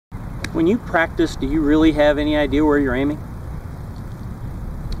When you practice, do you really have any idea where you're aiming?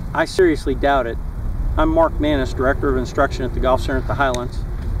 I seriously doubt it. I'm Mark Maness, Director of Instruction at the Golf Center at the Highlands,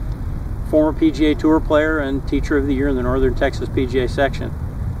 former PGA Tour player and Teacher of the Year in the Northern Texas PGA section.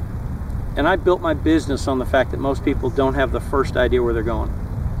 And I built my business on the fact that most people don't have the first idea where they're going.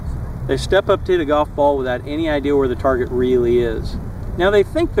 They step up to hit a golf ball without any idea where the target really is. Now they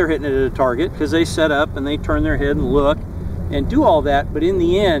think they're hitting it at a target because they set up and they turn their head and look and do all that, but in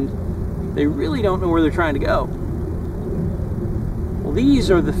the end, they really don't know where they're trying to go. Well,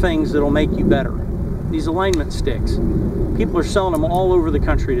 these are the things that'll make you better. These alignment sticks. People are selling them all over the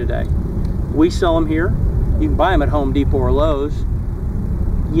country today. We sell them here. You can buy them at Home Depot or Lowe's.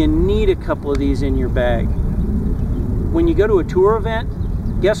 You need a couple of these in your bag. When you go to a tour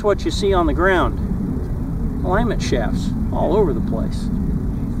event, guess what you see on the ground? Alignment shafts all over the place.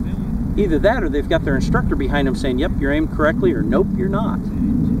 Either that or they've got their instructor behind them saying, yep, you're aimed correctly, or nope, you're not.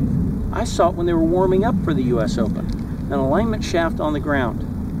 I saw it when they were warming up for the US Open. An alignment shaft on the ground.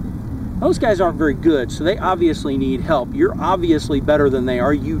 Those guys aren't very good, so they obviously need help. You're obviously better than they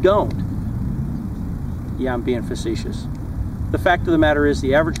are. You don't. Yeah, I'm being facetious. The fact of the matter is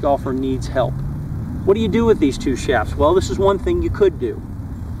the average golfer needs help. What do you do with these two shafts? Well, this is one thing you could do.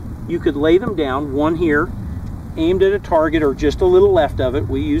 You could lay them down, one here, aimed at a target or just a little left of it.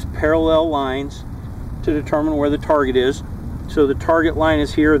 We use parallel lines to determine where the target is. So the target line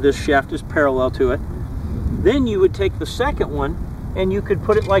is here, this shaft is parallel to it. Then you would take the second one and you could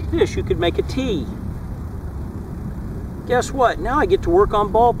put it like this. You could make a T. Guess what? Now I get to work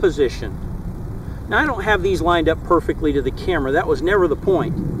on ball position. Now I don't have these lined up perfectly to the camera. That was never the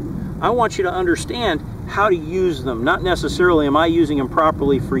point. I want you to understand how to use them. Not necessarily am I using them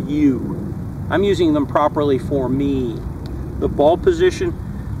properly for you. I'm using them properly for me. The ball position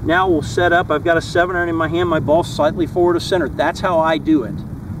now will set up. I've got a 7-iron in my hand. My ball's slightly forward of center. That's how I do it.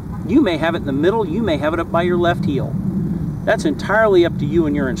 You may have it in the middle. You may have it up by your left heel. That's entirely up to you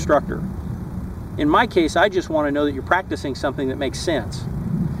and your instructor. In my case, I just want to know that you're practicing something that makes sense.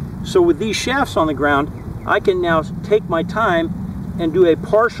 So with these shafts on the ground, I can now take my time and do a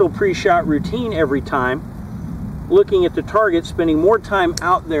partial pre-shot routine every time, looking at the target, spending more time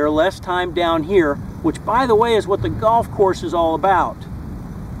out there, less time down here, which, by the way, is what the golf course is all about.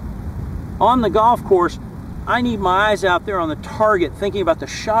 On the golf course, I need my eyes out there on the target, thinking about the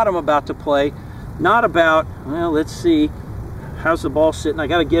shot I'm about to play, not about, well, let's see, how's the ball sitting? I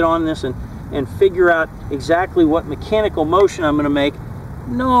got to get on this and figure out exactly what mechanical motion I'm going to make.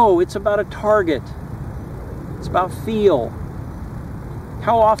 No, it's about a target. It's about feel.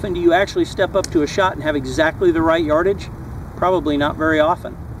 How often do you actually step up to a shot and have exactly the right yardage? Probably not very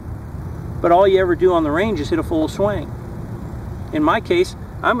often. But all you ever do on the range is hit a full swing. In my case,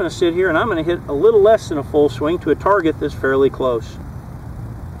 I'm going to sit here and I'm going to hit a little less than a full swing to a target that's fairly close.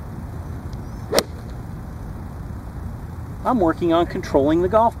 I'm working on controlling the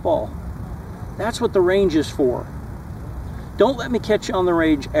golf ball. That's what the range is for. Don't let me catch you on the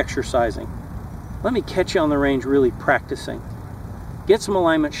range exercising. Let me catch you on the range really practicing. Get some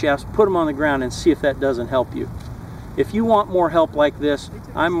alignment shafts, put them on the ground, and see if that doesn't help you. If you want more help like this,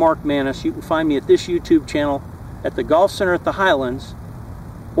 I'm Mark Maness. You can find me at this YouTube channel, at the Golf Center at the Highlands,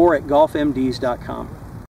 or at golfmds.com.